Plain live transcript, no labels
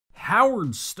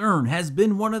Howard Stern has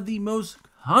been one of the most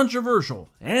controversial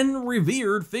and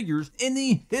revered figures in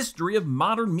the history of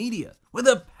modern media. With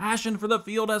a passion for the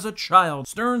field as a child,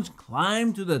 Stern's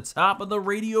climb to the top of the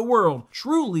radio world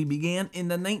truly began in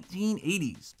the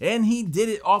 1980s, and he did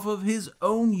it off of his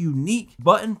own unique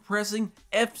button-pressing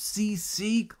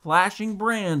FCC-clashing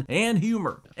brand and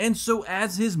humor. And so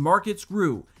as his markets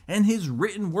grew, and his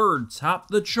written word topped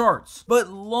the charts. But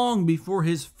long before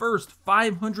his first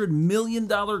 $500 million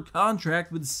contract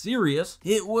with Sirius,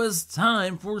 it was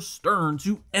time for Stern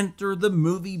to enter the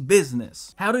movie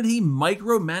business. How did he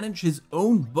micromanage his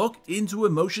own book into a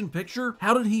motion picture?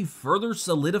 How did he further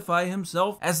solidify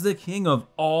himself as the king of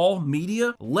all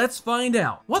media? Let's find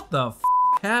out. What the f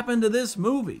happened to this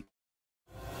movie?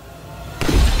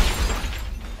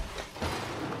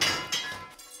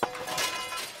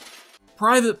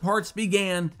 Private Parts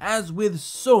began, as with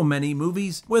so many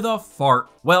movies, with a fart.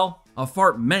 Well, a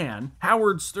fart man,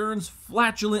 Howard Stern's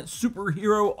flatulent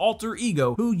superhero alter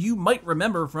ego, who you might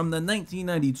remember from the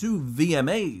 1992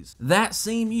 VMAs. That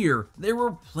same year, there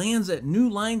were plans at New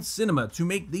Line Cinema to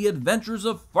make The Adventures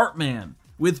of Fart Man,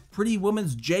 with Pretty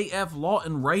Woman's J.F.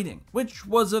 Lawton writing, which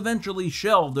was eventually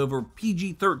shelved over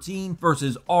PG-13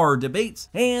 versus R debates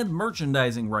and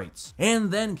merchandising rights. And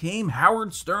then came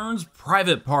Howard Stern's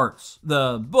Private Parts,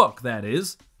 the book that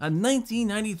is, a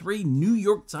 1993 New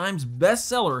York Times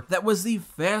bestseller that was the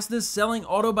fastest-selling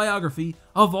autobiography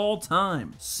of all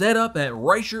time. Set up at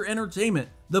Reicher Entertainment,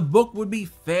 the book would be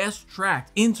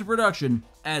fast-tracked into production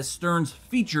as Stern's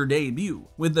feature debut,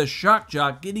 with the shock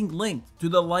jock getting linked to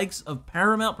the likes of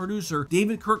Paramount producer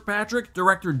David Kirkpatrick,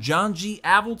 director John G.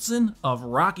 Avildsen of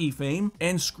Rocky fame,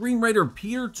 and screenwriter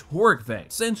Peter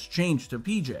Torokvei, since changed to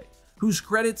PJ, whose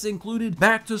credits included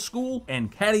Back to School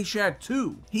and Caddyshack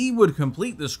 2. He would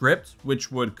complete the script,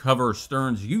 which would cover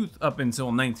Stern's youth up until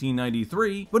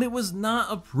 1993, but it was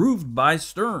not approved by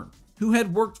Stern, who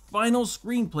had worked final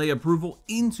screenplay approval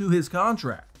into his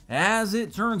contract. As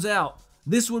it turns out,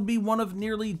 this would be one of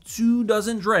nearly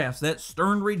 24 drafts that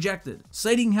Stern rejected,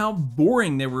 citing how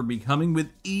boring they were becoming with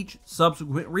each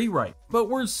subsequent rewrite. But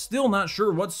we're still not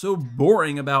sure what's so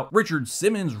boring about Richard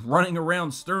Simmons running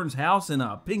around Stern's house in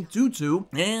a pink tutu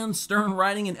and Stern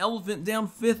riding an elephant down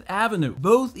 5th Avenue,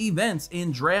 both events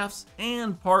in drafts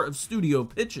and part of studio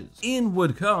pitches. In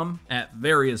would come, at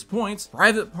various points,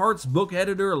 Private Parts book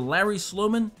editor Larry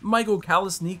Sloman, Michael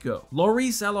Kalasniko, Laurie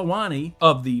Salawani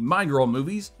of the My Girl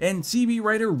movies, and TV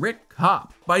writer Rick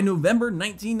Kopp. By November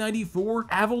 1994,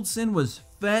 Avildsen was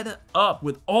fed up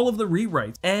with all of the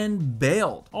rewrites and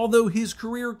bailed, although his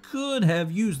career could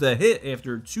have used a hit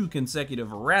after 2 consecutive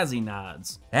Razzie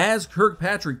nods. As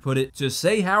Kirkpatrick put it, to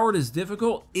say Howard is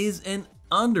difficult is an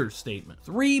understatement.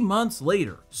 3 months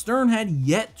later, Stern had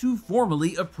yet to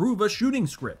formally approve a shooting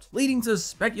script, leading to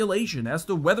speculation as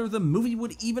to whether the movie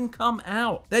would even come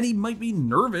out, that he might be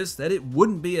nervous that it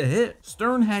wouldn't be a hit.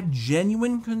 Stern had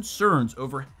genuine concerns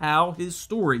over how his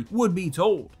story would be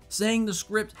told, saying the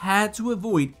script had to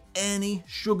avoid any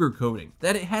sugarcoating,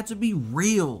 that it had to be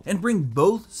real and bring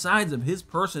both sides of his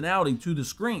personality to the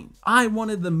screen. I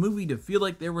wanted the movie to feel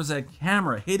like there was a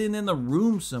camera hidden in the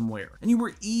room somewhere and you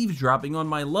were eavesdropping on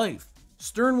my life.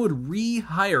 Stern would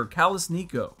rehire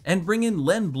Kalasniko and bring in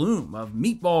Len Bloom of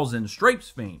Meatballs and Stripes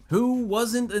fame, who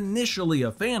wasn't initially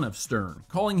a fan of Stern,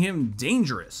 calling him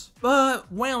dangerous, but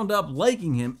wound up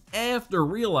liking him after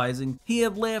realizing he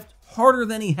had laughed harder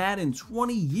than he had in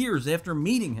 20 years after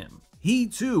meeting him. He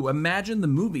too imagined the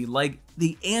movie like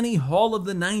the Annie Hall of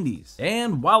the 90s,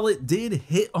 and while it did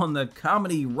hit on the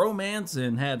comedy romance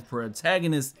and had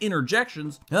protagonist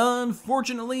interjections,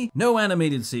 unfortunately, no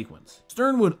animated sequence.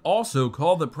 Stern would also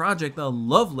call the project a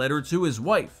love letter to his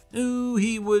wife, who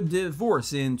he would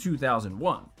divorce in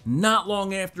 2001. Not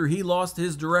long after he lost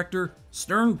his director,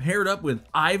 Stern paired up with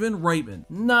Ivan Reitman,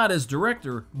 not as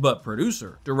director, but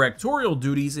producer. Directorial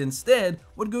duties instead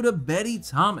would go to Betty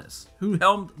Thomas, who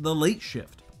helmed The Late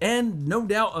Shift. And no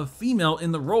doubt a female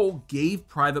in the role gave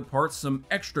Private Parts some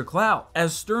extra clout,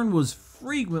 as Stern was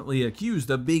frequently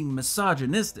accused of being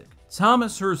misogynistic.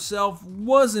 Thomas herself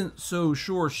wasn't so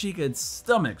sure she could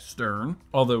stomach Stern,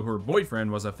 although her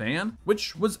boyfriend was a fan,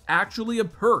 which was actually a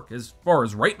perk as far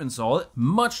as Reitman saw it.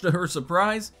 Much to her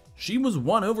surprise, she was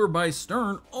won over by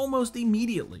Stern almost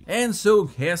immediately, and so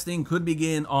casting could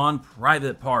begin on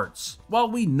Private Parts. While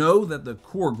we know that the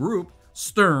core group,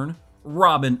 Stern,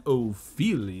 Robin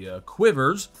Ophelia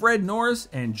Quivers, Fred Norris,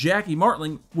 and Jackie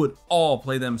Martling would all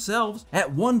play themselves,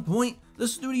 at one point the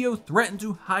studio threatened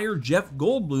to hire Jeff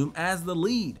Goldblum as the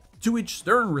lead, to which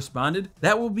Stern responded,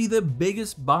 "That will be the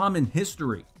biggest bomb in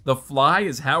history. The Fly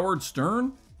is Howard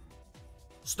Stern?"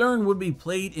 Stern would be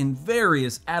played in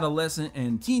various adolescent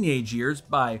and teenage years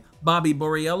by Bobby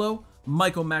Borriello,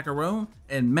 Michael Macarone,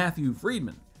 and Matthew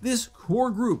Friedman. This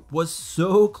core group was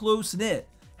so close-knit,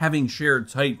 having shared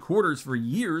tight quarters for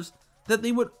years, that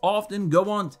they would often go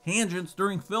on tangents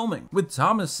during filming, with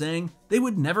Thomas saying they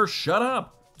would never shut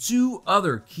up. Two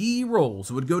other key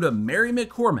roles would go to Mary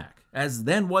McCormack as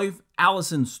then-wife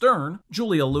Allison Stern,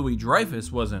 Julia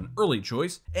Louis-Dreyfus was an early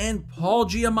choice, and Paul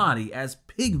Giamatti as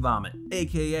Pig Vomit,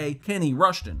 aka Kenny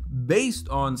Rushton, based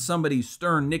on somebody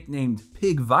Stern nicknamed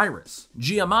Pig Virus.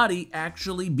 Giamatti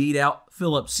actually beat out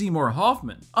Philip Seymour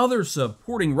Hoffman. Other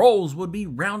supporting roles would be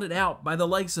rounded out by the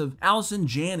likes of Allison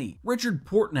Janney, Richard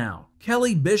Portnow,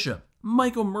 Kelly Bishop,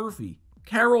 Michael Murphy,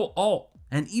 Carol Alt,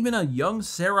 and even a young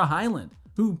Sarah Hyland,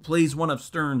 who plays one of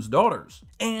Stern's daughters.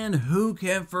 And who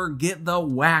can forget the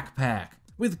Whack Pack,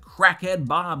 with Crackhead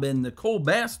Bob and Nicole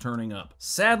Bass turning up.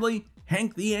 Sadly,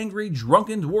 Hank the Angry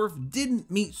Drunken Dwarf didn't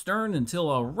meet Stern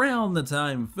until around the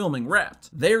time filming wrapped.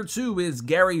 There too is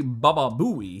Gary Baba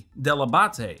Booey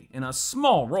Delabate in a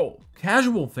small role.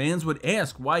 Casual fans would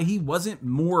ask why he wasn't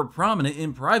more prominent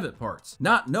in Private Parts,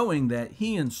 not knowing that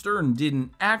he and Stern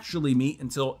didn't actually meet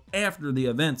until after the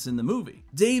events in the movie.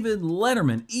 David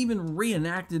Letterman even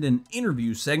reenacted an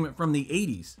interview segment from the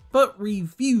 80s, but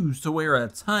refused to wear a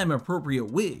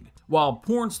time-appropriate wig, while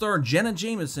porn star Jenna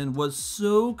Jameson was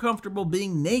so comfortable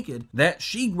being naked that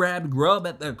she grabbed grub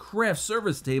at the craft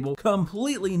service table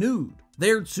completely nude.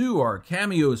 There too are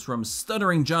cameos from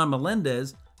stuttering John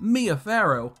Melendez, Mia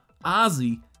Farrow,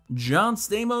 Ozzy, John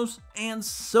Stamos, and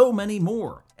so many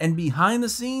more. And behind the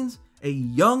scenes, a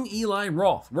young Eli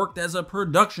Roth worked as a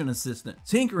production assistant,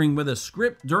 tinkering with a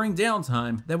script during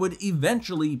downtime that would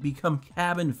eventually become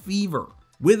Cabin Fever.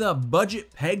 With a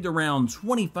budget pegged around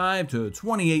 $25 to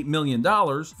 $28 million,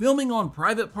 filming on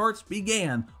Private Parts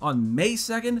began on May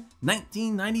 2nd,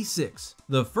 1996.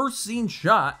 The first scene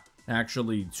shot,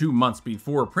 actually 2 months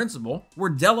before Principal, were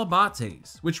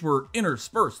Delabate's, which were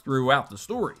interspersed throughout the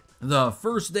story. The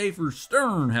first day for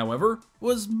Stern, however,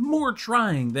 was more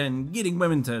trying than getting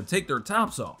women to take their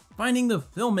tops off, finding the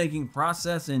filmmaking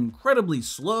process incredibly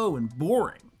slow and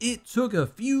boring. It took a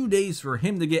few days for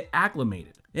him to get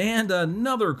acclimated, and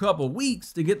another couple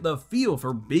weeks to get the feel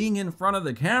for being in front of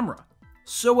the camera.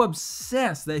 So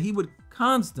obsessed that he would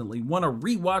constantly want to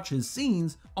rewatch his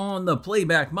scenes on the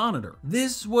playback monitor.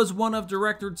 This was one of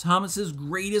director Thomas's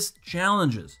greatest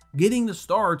challenges, getting the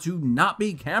star to not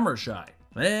be camera shy.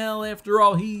 Well, after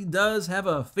all, he does have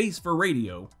a face for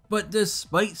radio, but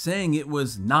despite saying it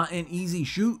was not an easy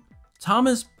shoot,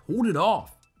 Thomas pulled it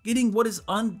off, getting what is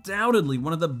undoubtedly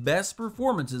one of the best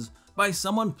performances by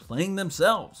someone playing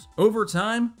themselves. Over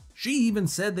time, she even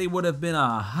said they would have been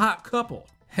a hot couple.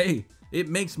 Hey, it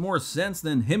makes more sense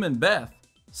than him and Beth.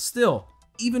 Still,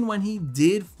 even when he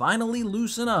did finally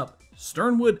loosen up,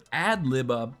 Stern would ad-lib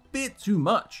a bit too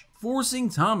much, forcing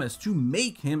Thomas to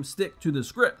make him stick to the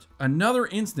script. Another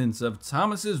instance of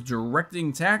Thomas's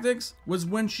directing tactics was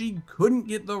when she couldn't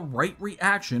get the right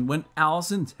reaction when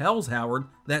Allison tells Howard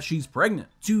that she's pregnant.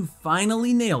 To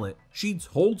finally nail it, she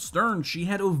told Stern she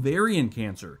had ovarian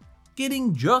cancer,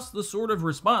 getting just the sort of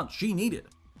response she needed.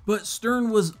 But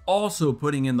Stern was also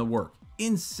putting in the work,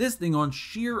 insisting on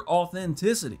sheer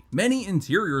authenticity. Many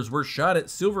interiors were shot at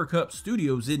Silvercup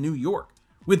Studios in New York,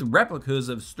 with replicas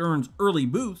of Stern's early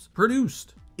booths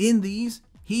produced. In these,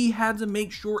 he had to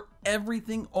make sure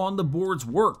everything on the boards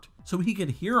worked so he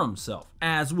could hear himself,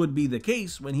 as would be the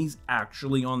case when he's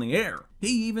actually on the air.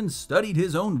 He even studied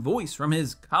his own voice from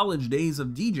his college days of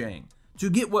DJing to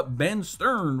get what Ben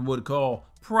Stern would call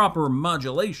proper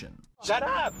modulation. Shut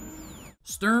up!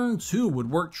 Stern too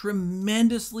would work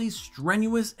tremendously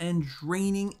strenuous and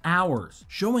draining hours,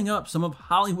 showing up some of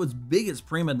Hollywood's biggest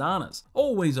prima donnas,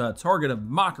 always a target of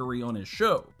mockery on his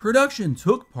show. Production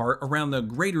took part around the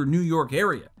greater New York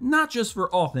area, not just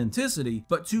for authenticity,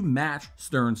 but to match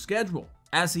Stern's schedule,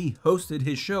 as he hosted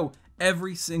his show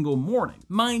every single morning.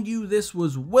 Mind you, this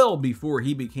was well before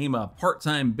he became a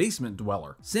part-time basement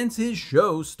dweller. Since his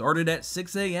show started at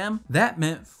 6 a.m., that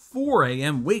meant 4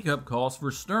 a.m. wake-up calls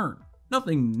for Stern.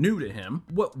 Nothing new to him.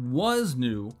 What was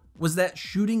new was that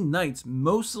shooting nights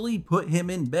mostly put him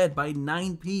in bed by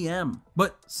 9 p.m.,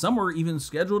 but some were even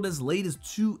scheduled as late as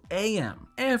 2 a.m.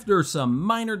 After some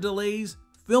minor delays,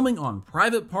 filming on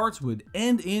Private Parts would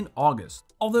end in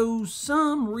August, although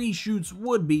some reshoots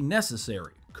would be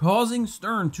necessary, causing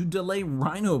Stern to delay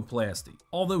rhinoplasty,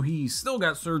 although he still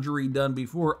got surgery done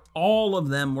before all of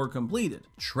them were completed.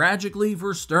 Tragically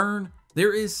for Stern,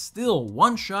 there is still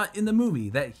one shot in the movie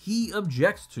that he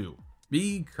objects to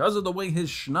because of the way his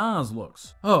schnoz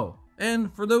looks. Oh,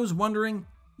 and for those wondering,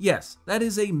 yes, that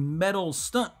is a metal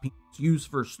stunt piece. used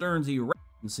for Stern's erection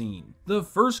scene. The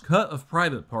first cut of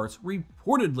Private Parts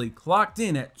reportedly clocked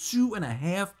in at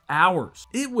 2.5 hours.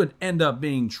 It would end up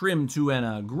being trimmed to an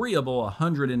agreeable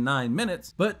 109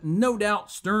 minutes, but no doubt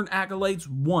Stern acolytes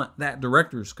want that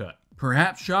director's cut.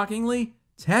 Perhaps shockingly,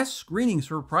 test screenings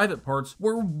for Private Parts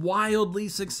were wildly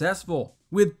successful,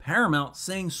 with Paramount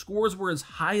saying scores were as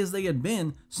high as they had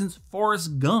been since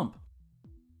Forrest Gump.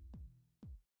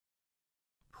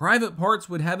 Private Parts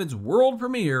would have its world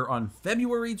premiere on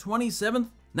February 27,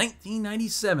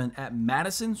 1997 at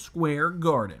Madison Square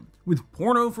Garden, with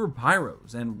Porno for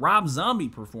Pyros and Rob Zombie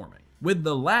performing, with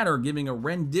the latter giving a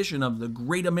rendition of The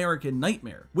Great American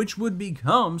Nightmare, which would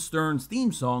become Stern's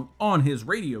theme song on his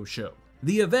radio show.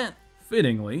 The event,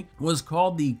 fittingly, was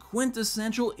called the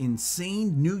Quintessential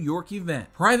Insane New York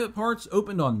Event. Private Parts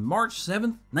opened on March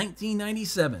 7,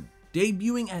 1997,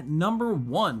 debuting at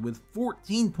 #1 with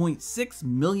 $14.6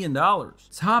 million,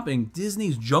 topping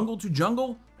Disney's Jungle to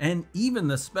Jungle and even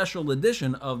the special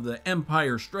edition of The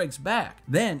Empire Strikes Back.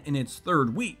 Then, in its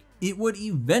third week, it would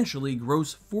eventually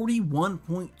gross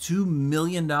 $41.2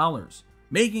 million,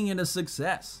 making it a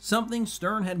success, something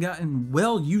Stern had gotten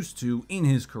well used to in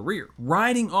his career.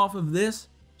 Riding off of this,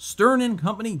 Stern and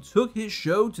Company took his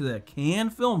show to the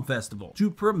Cannes Film Festival to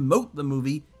promote the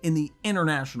movie in the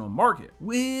international market,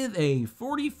 with a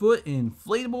 40-foot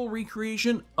inflatable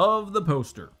recreation of the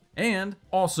poster. And,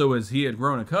 also as he had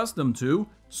grown accustomed to,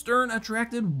 Stern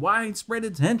attracted widespread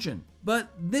attention, but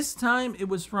this time it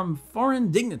was from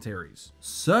foreign dignitaries.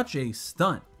 Such a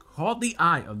stunt caught the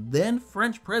eye of then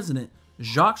French President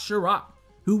Jacques Chirac,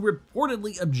 who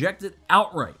reportedly objected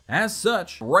outright. As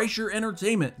such, Reicher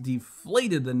Entertainment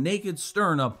deflated the naked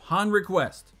Stern upon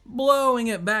request, blowing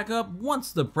it back up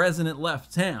once the president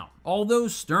left town. Although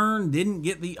Stern didn't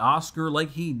get the Oscar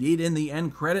like he did in the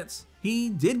end credits, he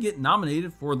did get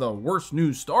nominated for the Worst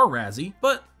New Star Razzie,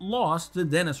 but lost to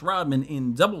Dennis Rodman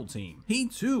in Double Team. He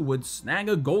too would snag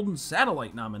a Golden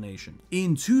Satellite nomination.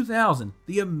 In 2000,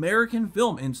 the American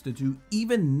Film Institute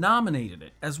even nominated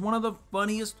it as one of the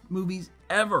funniest movies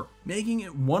ever, making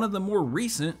it one of the more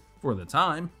recent, for the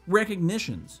time,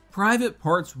 recognitions. Private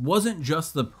Parts wasn't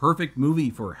just the perfect movie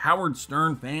for Howard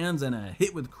Stern fans and a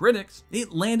hit with critics,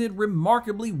 it landed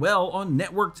remarkably well on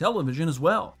network television as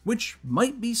well, which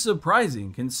might be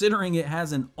surprising considering it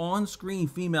has an on-screen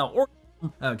female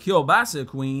orgasm, a kielbasa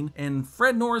queen, and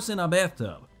Fred Norris in a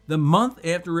bathtub. The month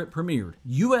after it premiered,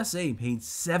 USA paid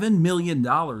 $7 million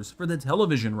for the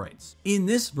television rights. In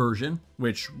this version,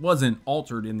 which wasn't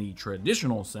altered in the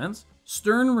traditional sense,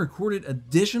 Stern recorded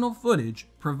additional footage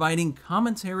providing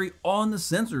commentary on the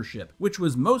censorship, which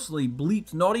was mostly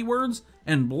bleeped naughty words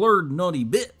and blurred naughty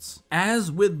bits.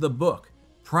 As with the book,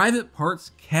 Private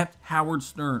Parts kept Howard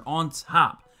Stern on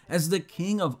top as the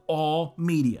king of all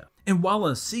media. And while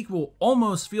a sequel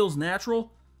almost feels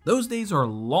natural, those days are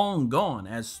long gone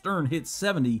as Stern hit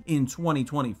 70 in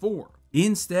 2024.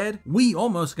 Instead, we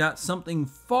almost got something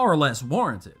far less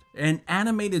warranted, an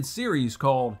animated series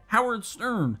called Howard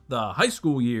Stern: The High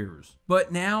School Years. But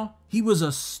now, he was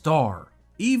a star,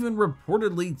 even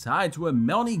reportedly tied to a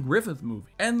Melanie Griffith movie,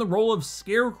 and the role of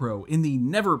Scarecrow in the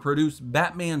never-produced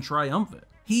Batman Triumphant.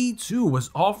 He too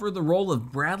was offered the role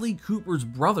of Bradley Cooper's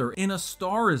brother in A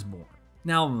Star Is Born.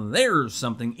 Now there's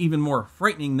something even more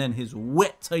frightening than his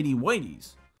wet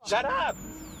tighty-whities. Shut up!